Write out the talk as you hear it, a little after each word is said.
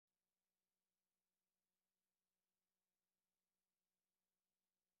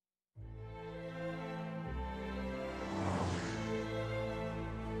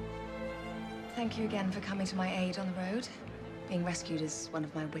thank you again for coming to my aid on the road. Being rescued is one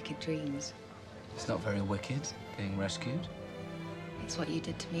of my wicked dreams. It's not very wicked, being rescued. It's what you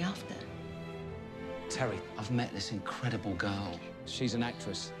did to me after. Terry, I've met this incredible girl. She's an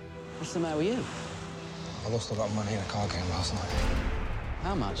actress. What's the matter with you? I lost a lot of money in a card game last night.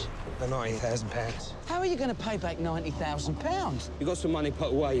 How much? The £90,000. How are you going to pay back £90,000? You got some money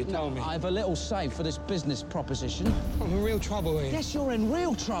put away, you told me. I have a little saved for this business proposition. I'm in real trouble here. Yes, you're in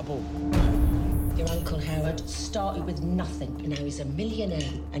real trouble. Your Uncle Howard started with nothing, and now he's a millionaire,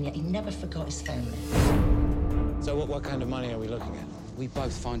 and yet he never forgot his family. So what kind of money are we looking at? We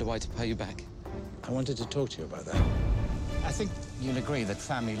both find a way to pay you back. I wanted to talk to you about that. I think you'll agree that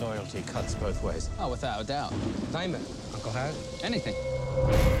family loyalty cuts both ways. Oh, without a doubt. Name it, Uncle Howard. Anything.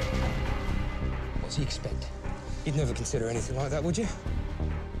 What's he expect? You'd never consider anything like that, would you?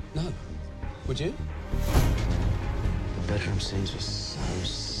 No. Would you? The bedroom scenes were so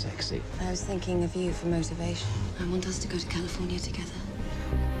sexy. I was thinking of you for motivation. I want us to go to California together.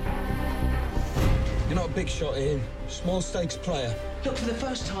 You're not a big shot, Ian. Small stakes player. Look, for the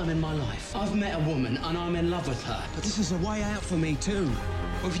first time in my life, I've met a woman and I'm in love with her. But this is a way out for me, too.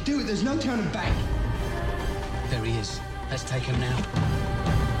 Well, if you do it, there's no turning back. There he is. Let's take him now.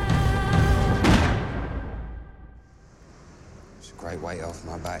 It's a great weight off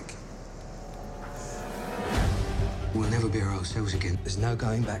my back. We'll never be our old selves again. There's no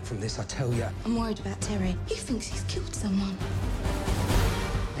going back from this, I tell you. I'm worried about Terry. He thinks he's killed someone.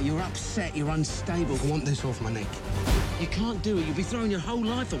 You're upset, you're unstable. I want this off my neck. You can't do it. You'll be throwing your whole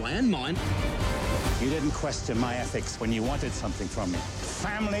life away, and mine. You didn't question my ethics when you wanted something from me.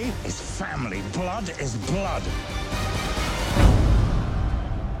 Family is family. Blood is blood.